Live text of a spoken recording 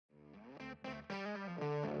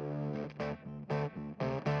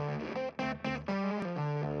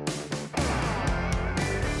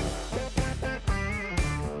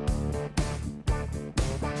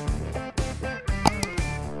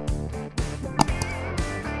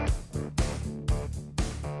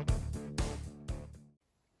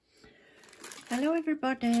Hello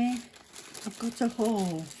everybody, I've got a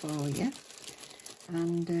haul for you,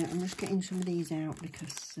 and I'm just getting some of these out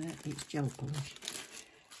because it's gel polish,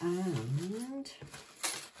 and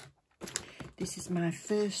this is my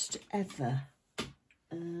first ever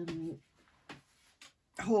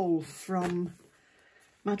haul from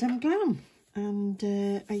Madam Glam, and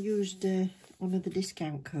I used one of the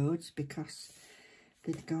discount codes because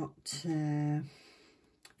they've got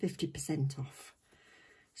 50% off.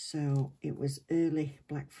 So it was early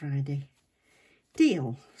Black Friday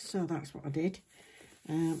deal, so that's what I did.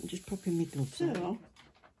 Just popping my gloves on.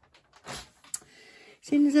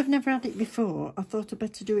 Seeing as I've never had it before, I thought I'd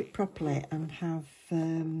better do it properly and have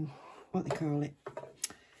what they call it,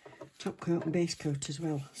 top coat and base coat as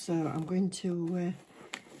well. So I'm going to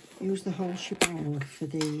use the whole shebang for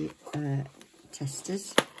the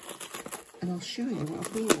testers, and I'll show you what I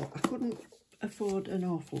bought. I couldn't afford an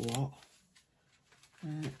awful lot,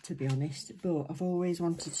 to be honest, but I've always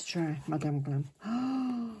wanted to try Madam Glam.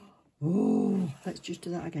 Oh, let's just do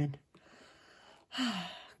that again.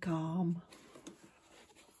 Calm.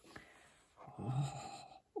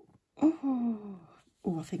 Oh,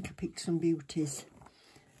 I think I picked some beauties.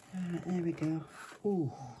 There we go.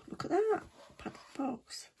 Oh, look at that padded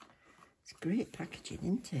box. It's great packaging,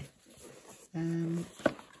 isn't it?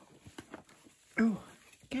 Oh,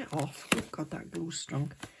 get off. Oh God, that glue's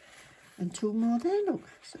strong. And two more there, look.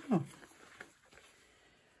 So,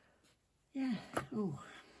 yeah. Oh,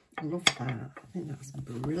 I love that. I think that's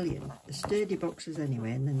brilliant. The sturdy boxes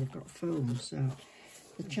anyway, and then they've got foam, so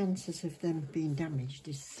the chances of them being damaged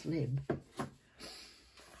is slim.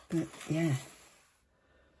 But yeah.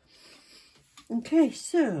 Okay,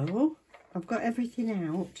 so I've got everything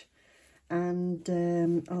out, and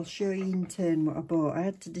I'll show you in turn what I bought. I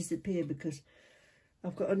had to disappear because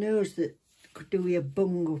I've got a nose that could do with a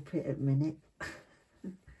bung up it at the minute.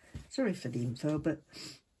 Sorry for the info, but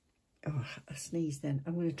oh, I sneezed then.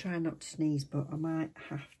 I'm going to try not to sneeze, but I might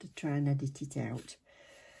have to try and edit it out.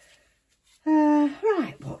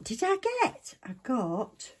 Right, what did I get? I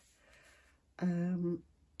got a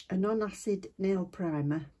non-acid nail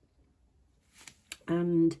primer,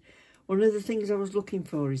 and one of the things I was looking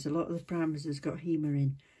for is a lot of the primers has got Hema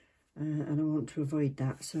in, and I want to avoid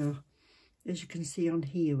that. So as you can see on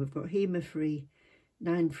here, we've got Hema free,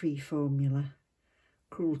 9-free formula,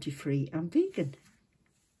 cruelty free and vegan.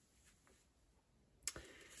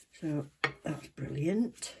 So that's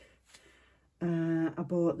brilliant. I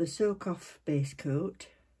bought the Soak Off base coat.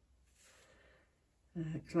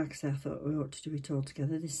 Like I said, I thought we ought to do it all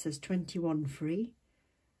together. This says 21 free.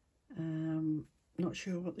 Not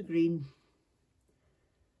sure what the green,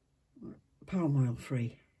 palm oil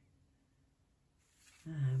free.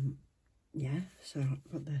 Yeah, so I've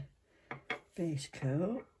got the base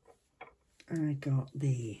coat. I got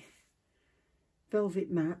the velvet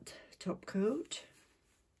matte top coat.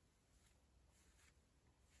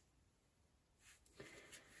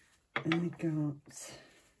 And I got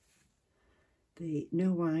the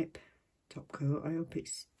no wipe top coat. I hope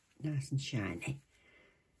it's nice and shiny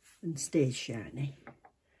and stays shiny.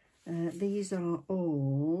 These are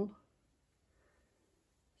all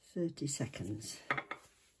 30 seconds.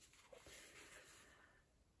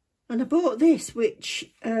 And I bought this, which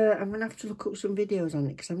I'm going to have to look up some videos on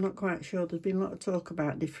it because I'm not quite sure. There's been a lot of talk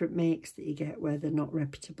about different makes that you get where they're not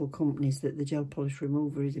reputable companies, that the gel polish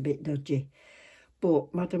remover is a bit dodgy.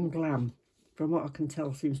 But Madam Glam, from what I can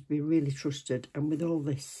tell, seems to be really trusted. And with all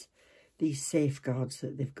these safeguards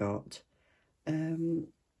that they've got, I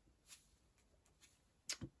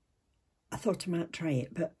thought I might try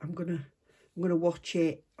it, but I'm gonna watch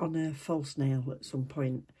it on a false nail at some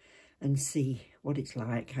point and see what it's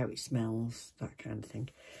like, how it smells, that kind of thing.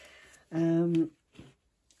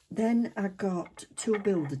 Then I got two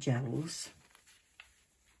builder gels,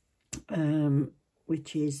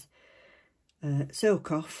 which is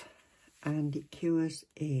Soak Off, and it cures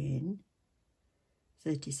in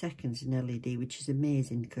 30 seconds in LED, which is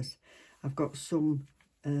amazing because I've got some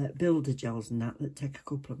builder gels and that take a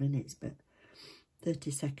couple of minutes, but 30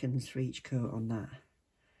 seconds for each coat on that.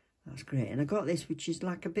 That's great. And I got this, which is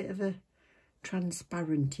like a bit of a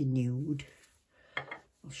transparent nude.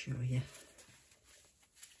 I'll show you.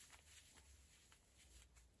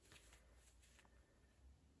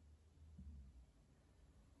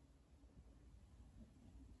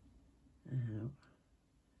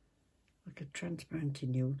 Like a transparent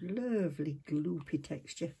nude, lovely gloopy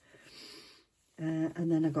texture.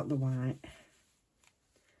 And then I got the white.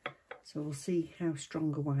 So we'll see how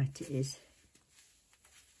strong a white it is.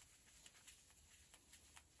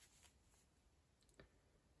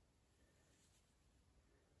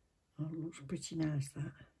 Oh, it looks pretty nice,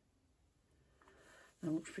 that.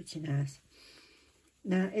 That looks pretty nice.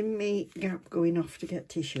 Now, in me gap going off to get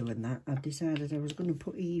tissue and that, I decided I was going to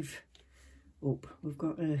put Eve up. We've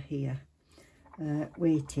got her here,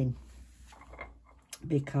 waiting,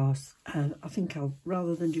 because I think I'll,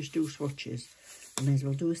 rather than just do swatches, I may as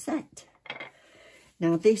well do a set.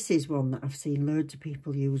 Now, this is one that I've seen loads of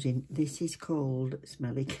people using. This is called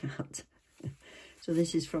Smelly Cat. So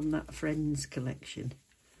this is from that Friends collection.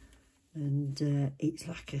 And it's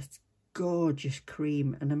like a gorgeous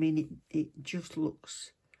cream. And I mean, it just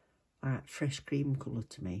looks like fresh cream colour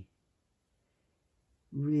to me.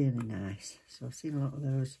 Really nice. So I've seen a lot of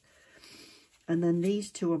those. And then these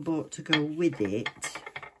two I bought to go with it.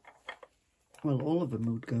 Well, all of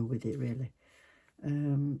them would go with it, really.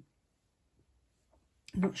 I'm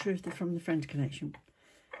not sure if they're from the Friends collection,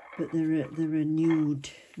 but they're a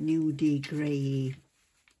nudie grey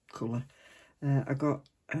colour. I got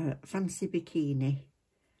Fancy Bikini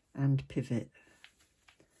and Pivot,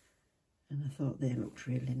 and I thought they looked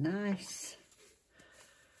really nice.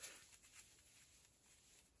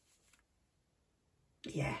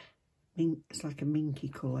 Yeah, it's like a minky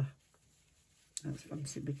colour. That's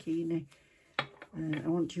Fancy Bikini. I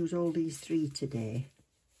want to use all these three today,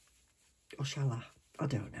 or shall I? I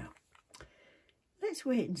don't know. Let's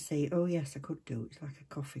wait and see. Oh yes, I could do. It's like a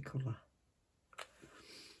coffee colour.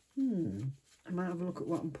 I might have a look at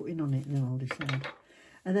what I'm putting on it and then I'll decide.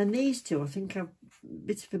 And then these two, I think I've a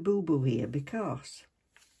bit of a boo-boo here, because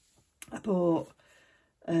I bought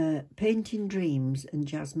Painting Dreams and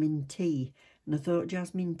Jasmine Tea. And I thought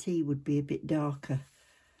Jasmine Tea would be a bit darker.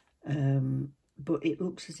 But it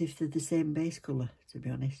looks as if they're the same base colour, to be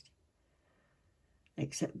honest.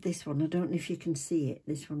 Except this one, I don't know if you can see it.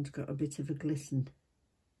 This one's got a bit of a glisten.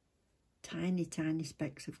 Tiny, tiny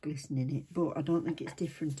specks of glisten in it. But I don't think it's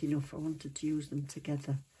different enough. I wanted to use them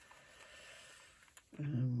together.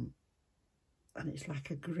 And it's like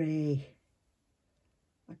a grey.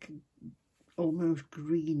 Like a almost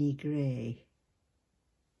greeny grey.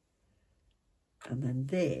 And then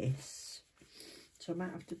this. So I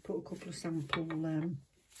might have to put a couple of sample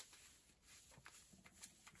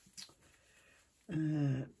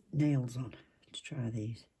nails on to try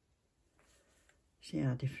these. See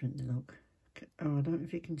how different they look. Oh, I don't know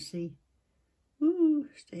if you can see. Ooh,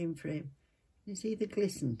 stay in frame. You see the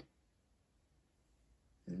glisten?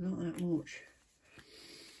 There's not that much.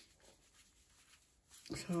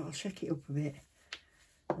 So I'll shake it up a bit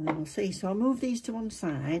and then we'll see. So I'll move these to one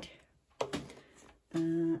side.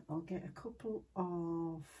 I'll get a couple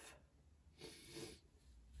of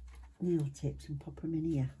nail tips and pop them in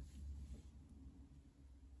here.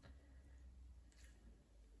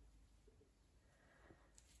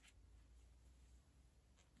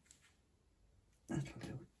 That'll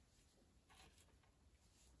do.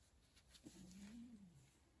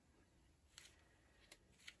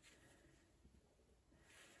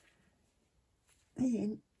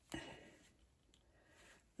 Then, I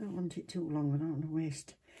don't want it too long. I don't want to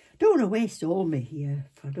waste. Don't want to waste all my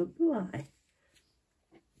product, do I?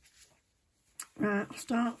 Right, I'll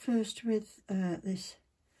start first with this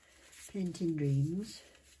Painting Dreams.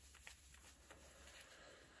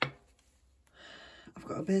 I've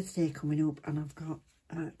got a birthday coming up and I've got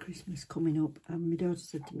Christmas coming up, and my daughter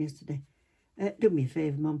said to me yesterday, do me a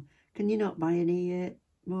favour, Mum, can you not buy any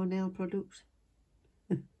more nail products?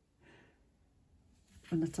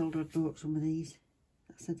 When I told her I'd bought some of these,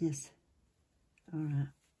 I said yes. Alright,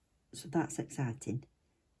 so that's exciting,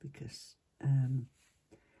 because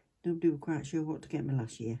nobody was quite sure what to get me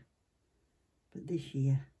last year, but this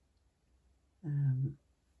year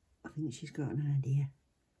I think she's got an idea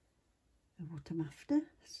of what I'm after,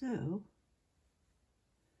 so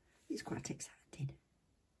it's quite exciting.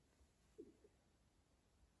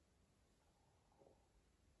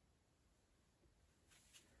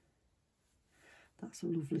 That's a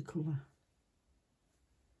lovely colour.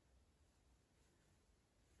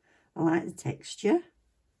 I like the texture.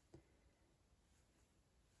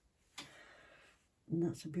 And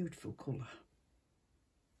that's a beautiful colour.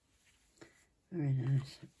 Very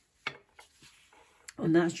nice.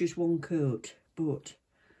 And that's just one coat, but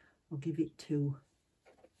I'll give it two.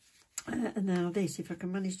 And now this, if I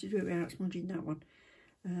can manage to do it without smudging that one.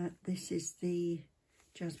 This is the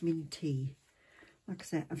Jasmine Tea. Like I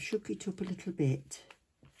said, I've shook it up a little bit,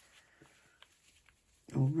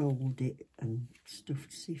 or rolled it and stuff,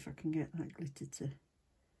 to see if I can get that glitter to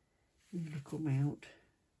really come out.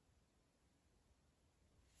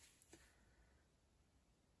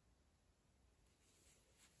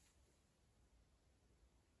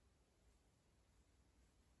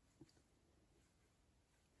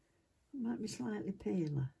 It might be slightly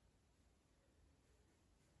paler.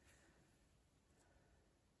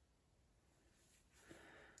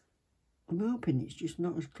 hoping it's just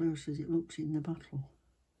not as close as it looks in the bottle.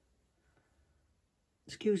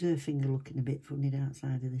 Excuse her finger looking a bit funny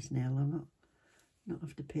outside of this nail. I'm not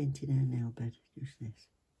after painting her nail bed, just this.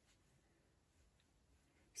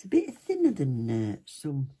 It's a bit thinner than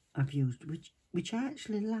some I've used, which I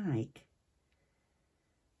actually like.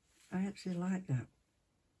 I actually like that.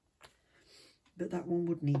 But that one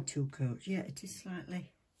would need 2 coats. Yeah, it is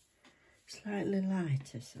slightly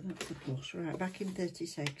lighter, so that's a plus. Right, back in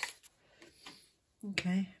 36.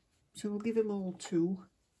 Okay, so we'll give them all 2.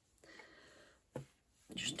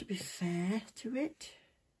 Just to be fair to it.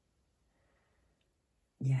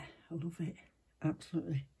 Yeah, I love it.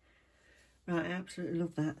 Absolutely. Right, I absolutely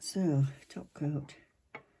love that. So, top coat.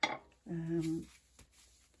 I'm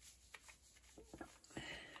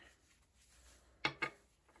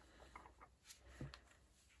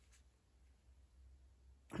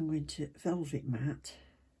going to velvet matte.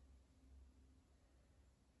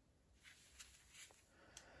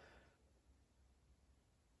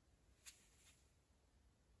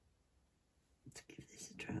 To give this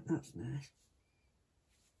a try, that's nice.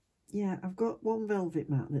 Yeah, I've got one velvet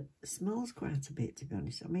matte that smells quite a bit, to be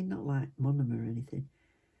honest. I mean, not like monomer or anything.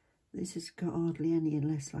 This has got hardly any,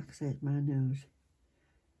 unless, like I said, my nose.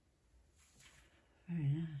 Very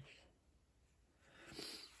nice.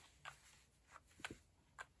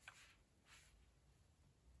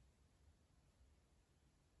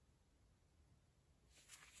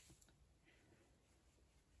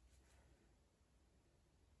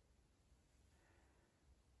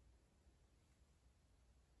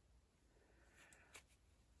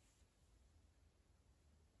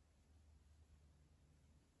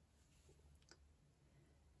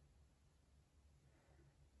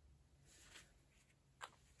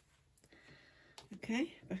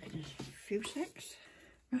 Okay, back in a few secs.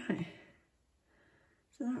 Right,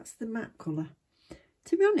 so that's the matte colour.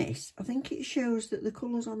 To be honest, I think it shows that the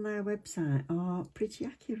colours on their website are pretty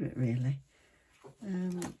accurate, really.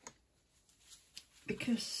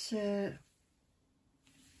 Because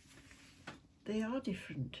they are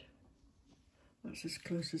different. That's as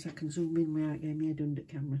close as I can zoom in without getting my head under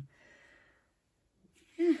camera.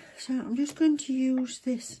 Yeah, so I'm just going to use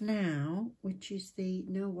this now, which is the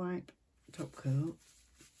No Wipe top coat.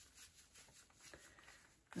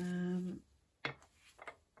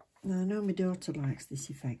 Now I know my daughter likes this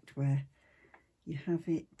effect where you have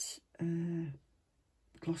it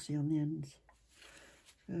glossy on the ends.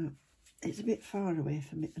 So it's a bit far away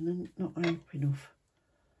from it and not high up enough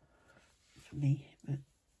for me, but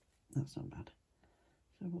that's not bad.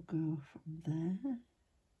 So we'll go from there.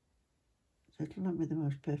 So it'll not be the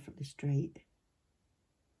most perfectly straight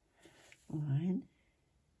line.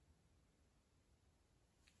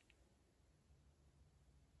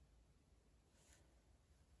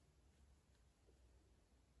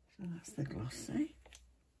 So that's the glossy.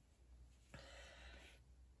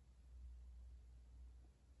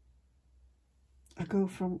 I go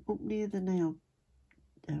from up near the nail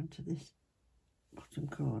down to this bottom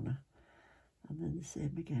corner and then the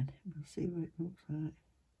same again. We'll see what it looks like.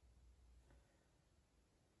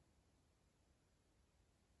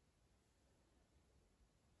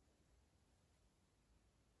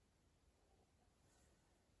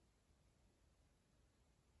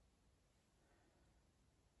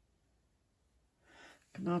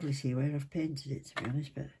 I can hardly see where I've painted it, to be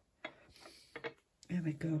honest, but there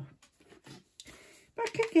we go.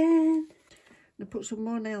 Back again. I'm going to put some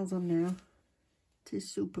more nails on now. It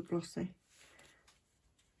is super glossy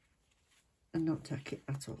and not tacky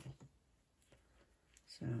at all.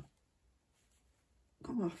 So,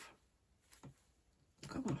 come off.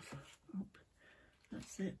 Come off. Oh,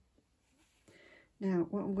 that's it. Now,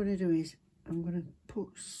 what I'm going to do is I'm going to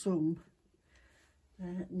put some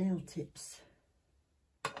nail tips.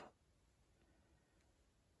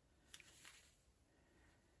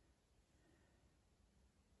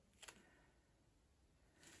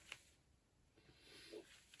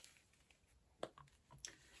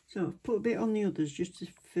 So I've put a bit on the others, just the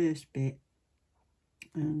first bit,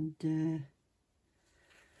 and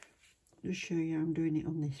just show you how I'm doing it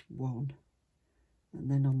on this one,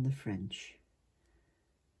 and then on the French.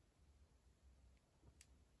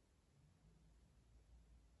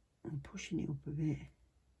 I'm pushing it up a bit.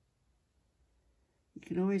 You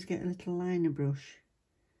can always get a little liner brush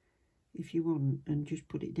if you want, and just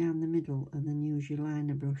put it down the middle, and then use your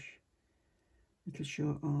liner brush, little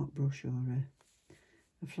short art brush or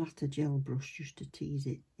a flatter gel brush, just to tease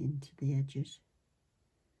it into the edges.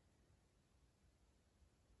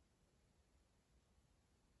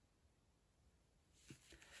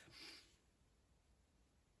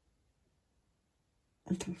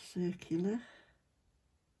 Little circular.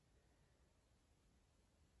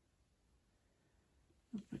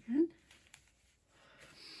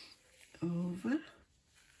 over.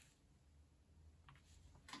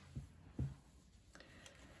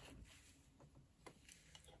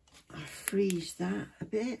 I freeze that a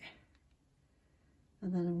bit,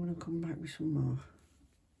 and then I'm going to come back with some more,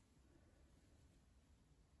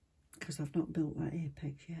 because I've not built that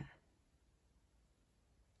apex yet.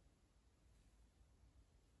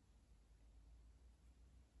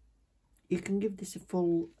 You can give this a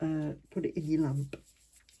full, put it in your lamp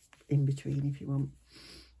in between if you want.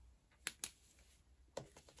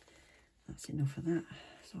 That's enough of that.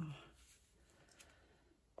 So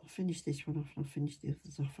I'll finish this one off and I'll finish the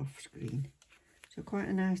others off screen. So quite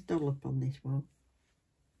a nice dollop on this one.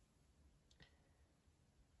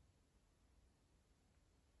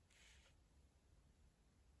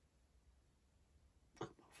 Come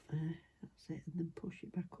off there, that's it, and then push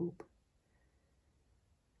it back up.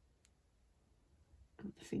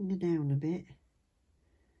 Got the finger down a bit,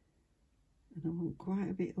 and I want quite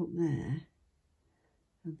a bit up there,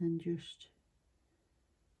 and then just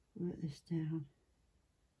work this down.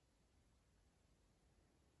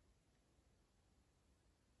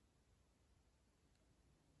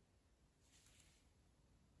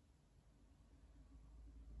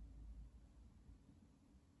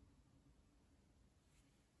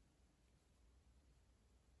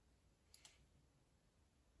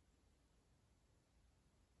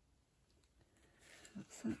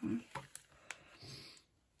 That's that one.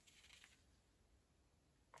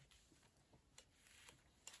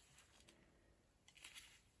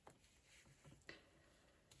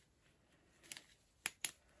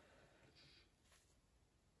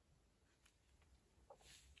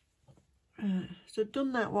 So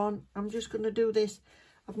done that one. I'm just going to do this.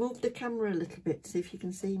 I've moved the camera a little bit to see if you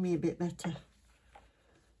can see me a bit better.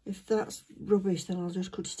 If that's rubbish, then I'll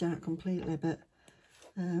just cut it out completely. But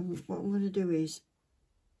what I'm going to do is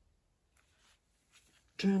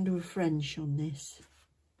try and do a French on this.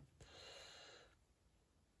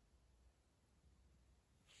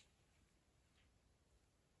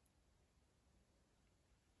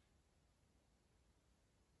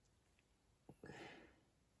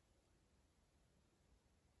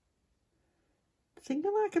 The thing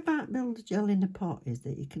I like about builder gel in a pot is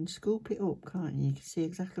that you can scoop it up, can't you? You can see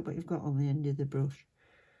exactly what you've got on the end of the brush.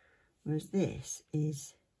 Whereas this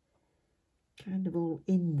is kind of all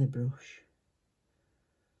in the brush.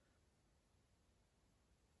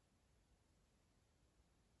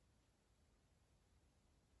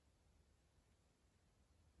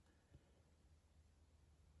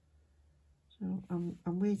 So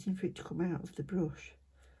I'm waiting for it to come out of the brush.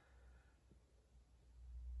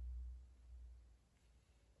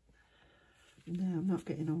 No, I'm not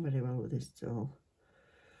getting on very well with this at all.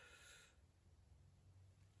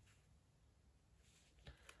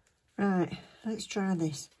 Right, let's try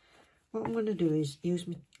this. What I'm going to do is use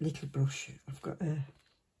my little brush. I've got a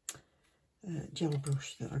gel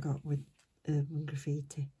brush that I got with Urban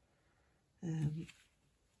Graffiti.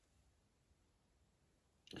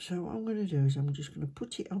 So what I'm going to do is I'm just going to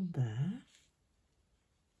put it on there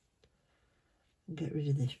and get rid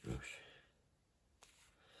of this brush.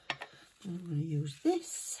 I'm going to use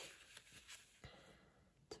this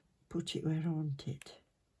to put it where I want it.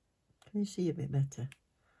 Can you see a bit better?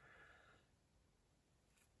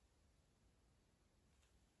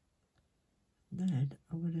 Then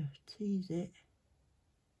I'm going to tease it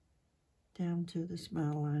down to the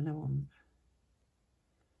smile line I want,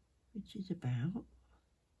 which is about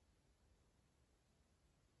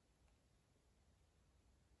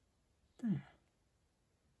there.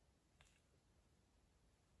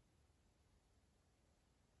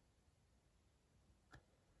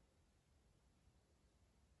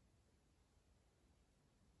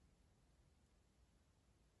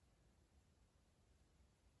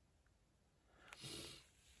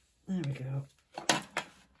 There we go.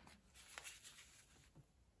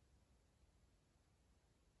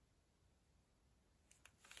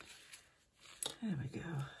 There we go.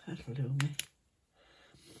 That'll do me.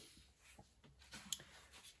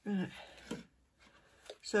 Right.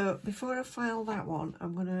 So before I file that one,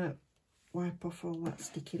 I'm going to wipe off all that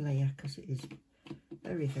sticky layer because it is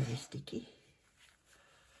very, very sticky.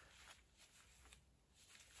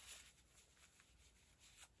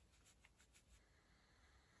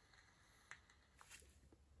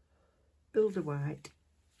 Builder white.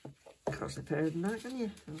 Can't say better than that, can you?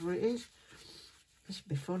 That's what it is. This will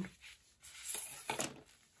be fun.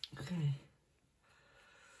 Okay.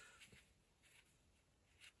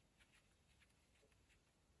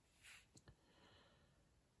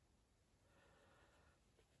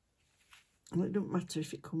 Well, it doesn't matter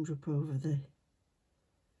if it comes up over the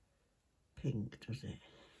pink, does it?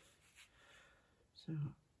 So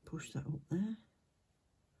push that up there.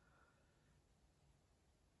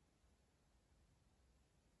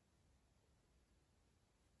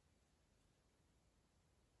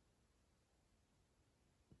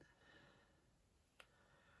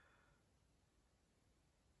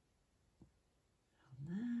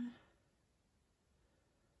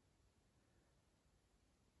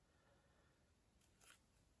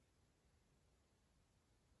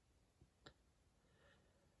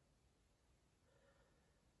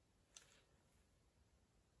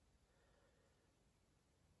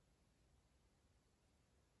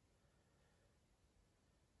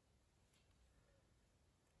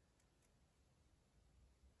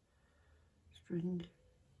 String.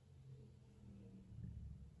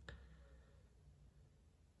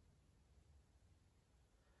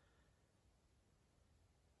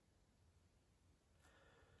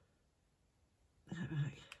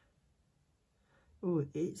 Right. Oh,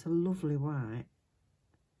 it's a lovely white.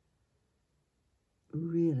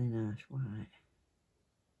 Really nice white.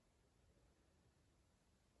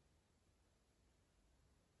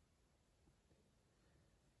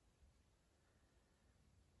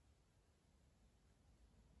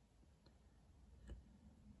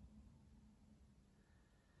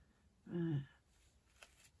 Right.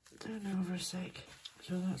 Turn over a sec.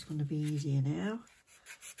 So that's going to be easier now.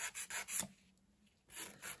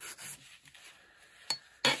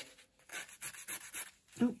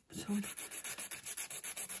 Oh, sorry.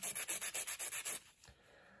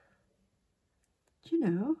 Do you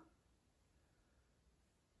know,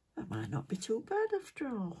 that might not be too bad after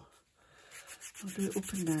all. I'll do it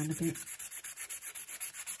up and down a bit.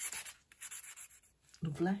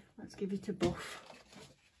 Lovely. Let's give it a buff.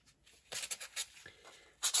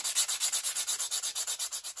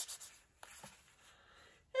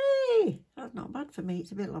 Hey, that's not bad for me.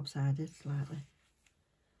 It's a bit lopsided, slightly.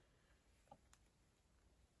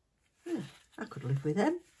 Yeah, I could live with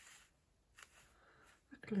them.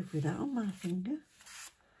 I could live with that on my finger.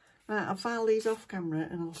 Right, I'll file these off camera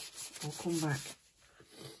and I'll come back.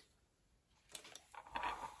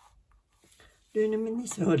 Doing them in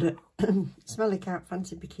this order. Smelly Cat,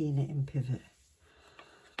 Fancy Bikini and Pivot.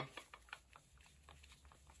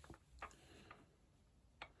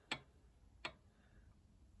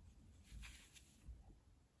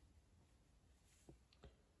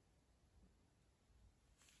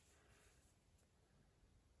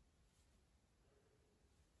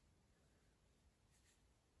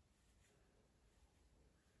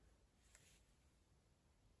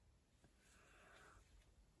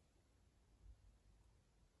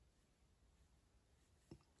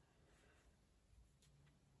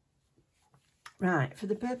 Right, for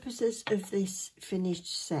the purposes of this finished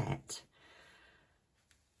set,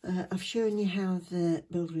 I've shown you how the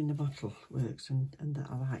builder in the bottle works and that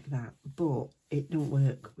I like that, but it don't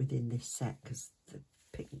work within this set because the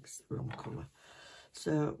pink's the wrong colour.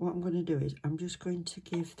 So what I'm going to do is I'm just going to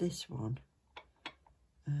give this one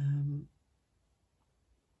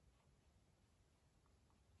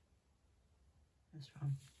this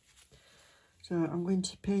one. So I'm going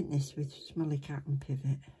to paint this with Smelly Cat and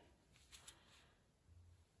Pivot.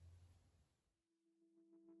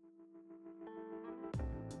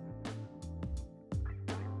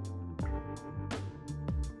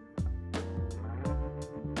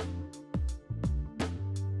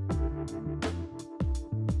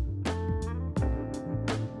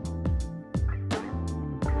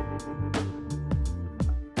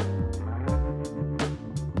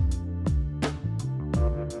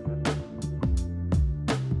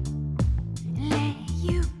 Let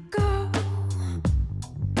you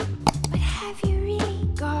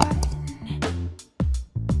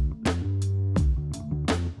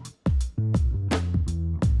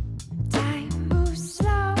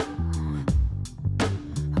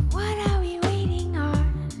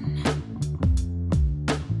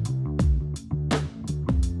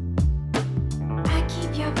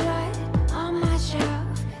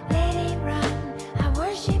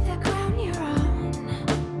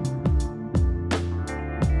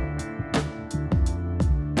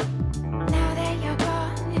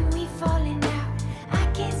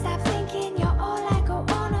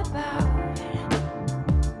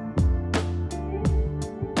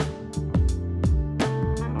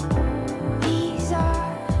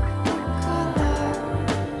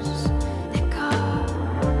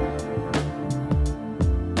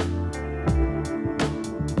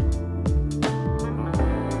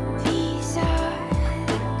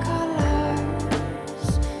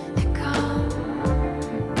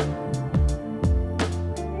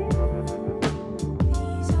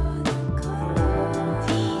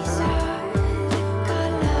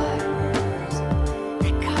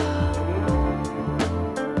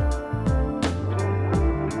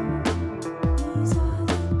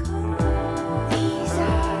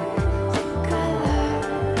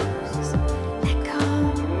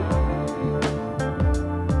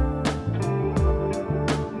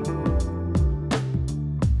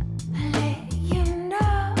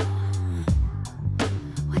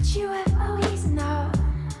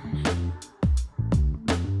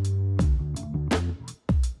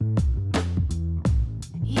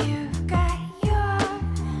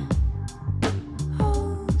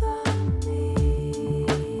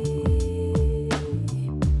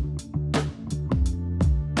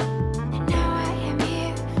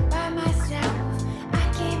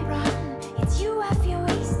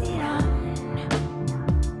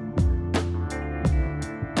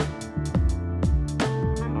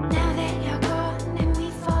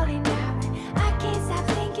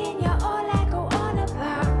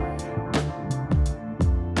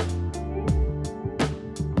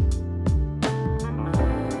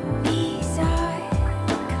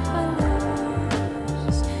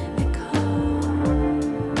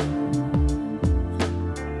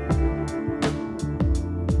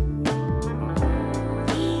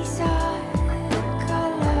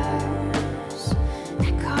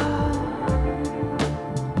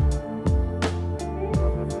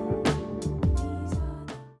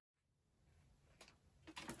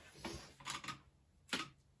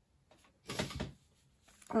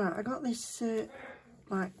Right, I got this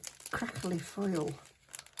like crackly foil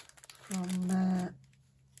from that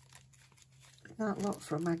lot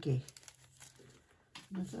from Maggie.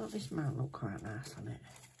 And I thought this might look quite nice on it.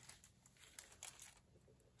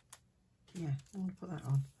 Yeah, I'm going to put that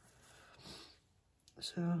on.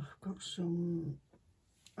 So I've got some,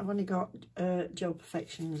 I've only got Gel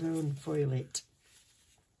Perfection Zone Foil It.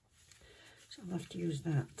 So I'll have to use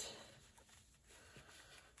that.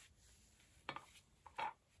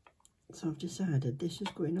 So I've decided this is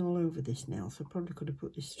going all over this nail, so I probably could have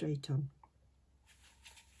put this straight on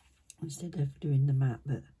instead of doing the matte,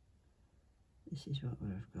 but this is what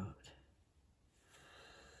we've got.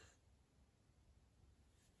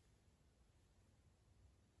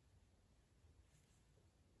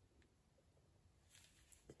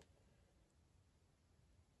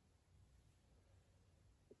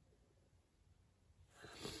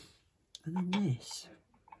 And then this,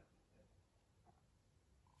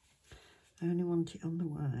 I only want it on the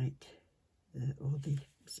white, or the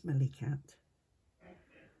Smelly Cat.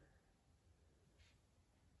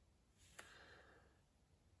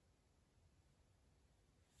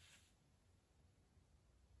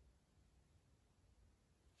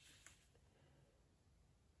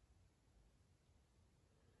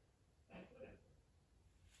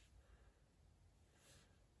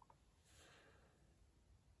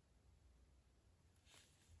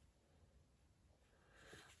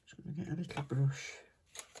 Just going to get a little brush.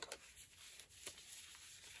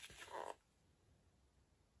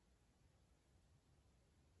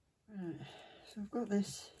 Right, so I've got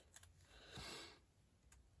this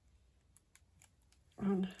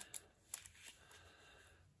on.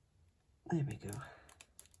 There we go.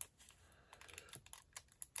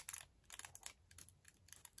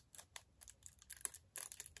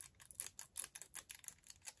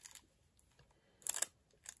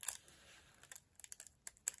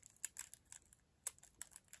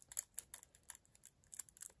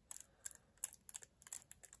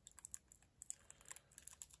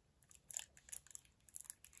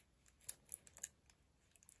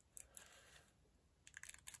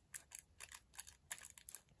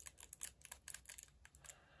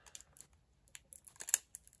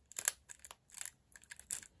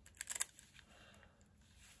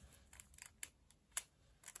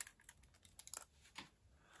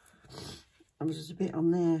 And there's a bit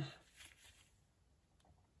on there.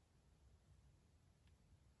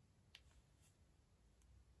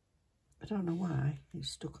 I don't know why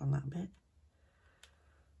it's stuck on that bit.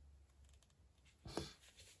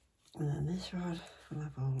 And then this one will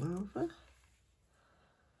have all over.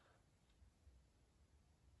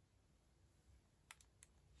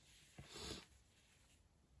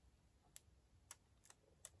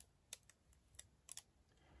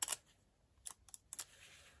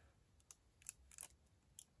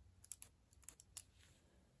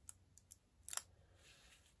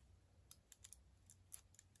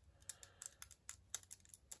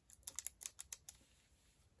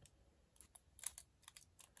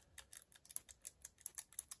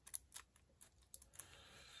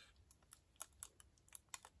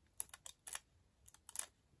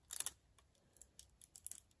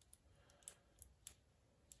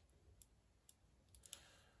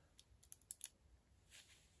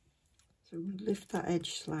 So I'm going to lift that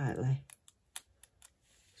edge slightly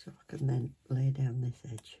so I can then lay down this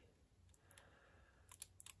edge.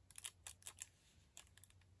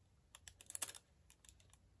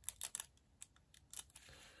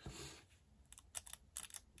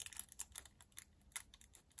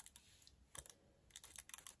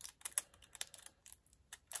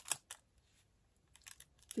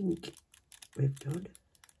 I think we've done.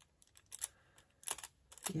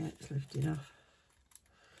 Yeah, it's lifted off.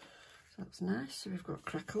 So that's nice. So we've got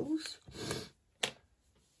crackles.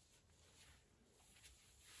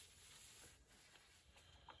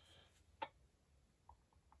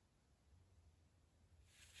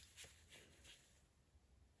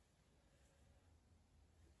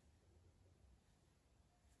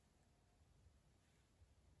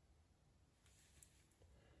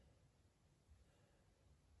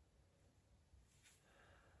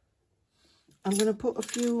 I'm going to put a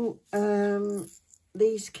few,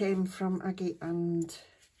 these came from Aggie and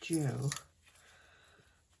Joe.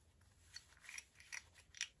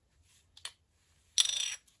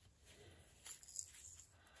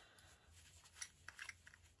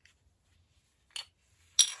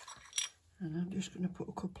 And I'm just going to put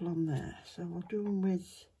a couple on there. So I'll do them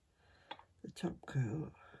with the top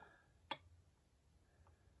coat.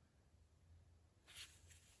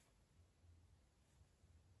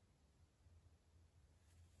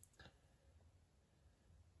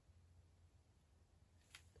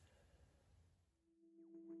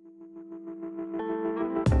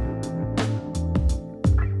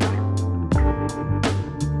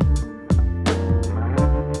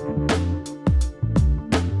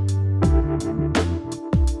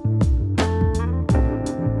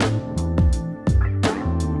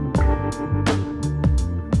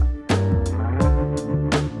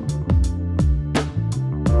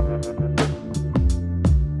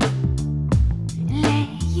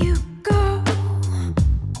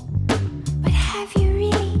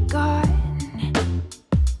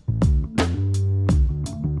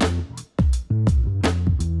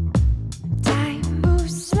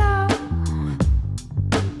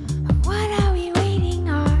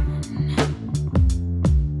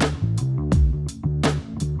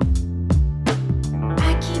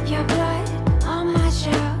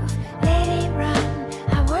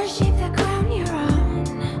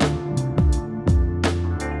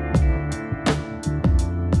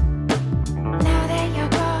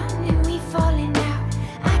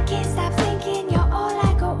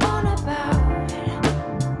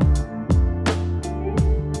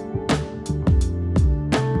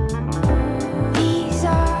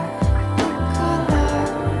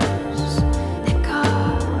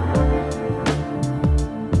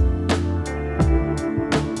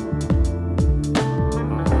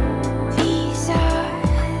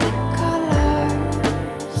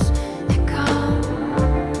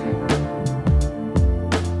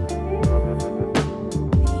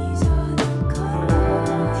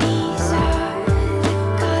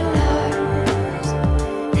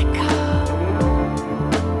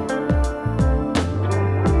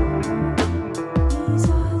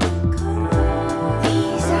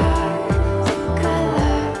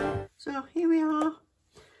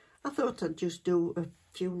 just do a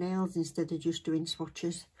few nails instead of just doing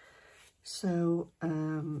swatches. So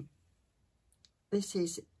this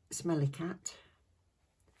is Smelly Cat.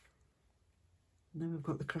 And then we've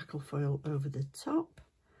got the crackle foil over the top.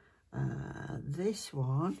 This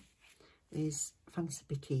one is Fancy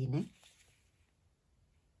Bikini.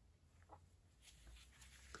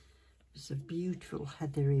 It's a beautiful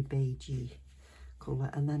heathery beigey colour.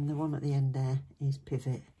 And then the one at the end there is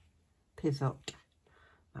Pivot.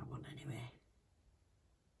 That one anyway.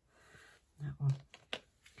 That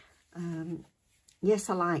one. Yes,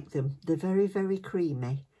 I like them. They're very, very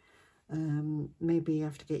creamy. Maybe you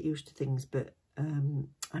have to get used to things, but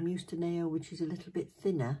I'm used to nail, which is a little bit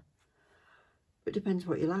thinner. It depends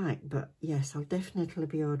what you like, but yes, I'll definitely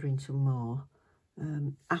be ordering some more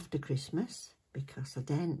after Christmas, because I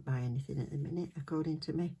daren't buy anything at the minute, according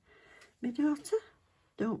to my daughter.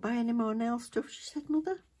 Don't buy any more nail stuff, she said,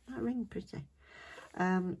 Mother. That ring pretty.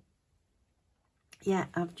 Yeah,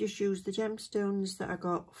 I've just used the gemstones that I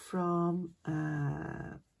got from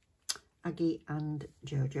Aggie and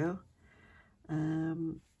Jojo,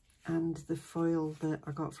 and the foil that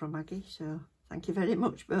I got from Aggie. So thank you very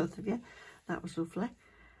much, both of you. That was lovely.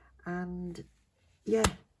 And yeah,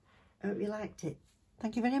 I hope you liked it.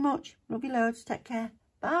 Thank you very much. Love you loads. Take care.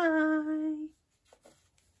 Bye.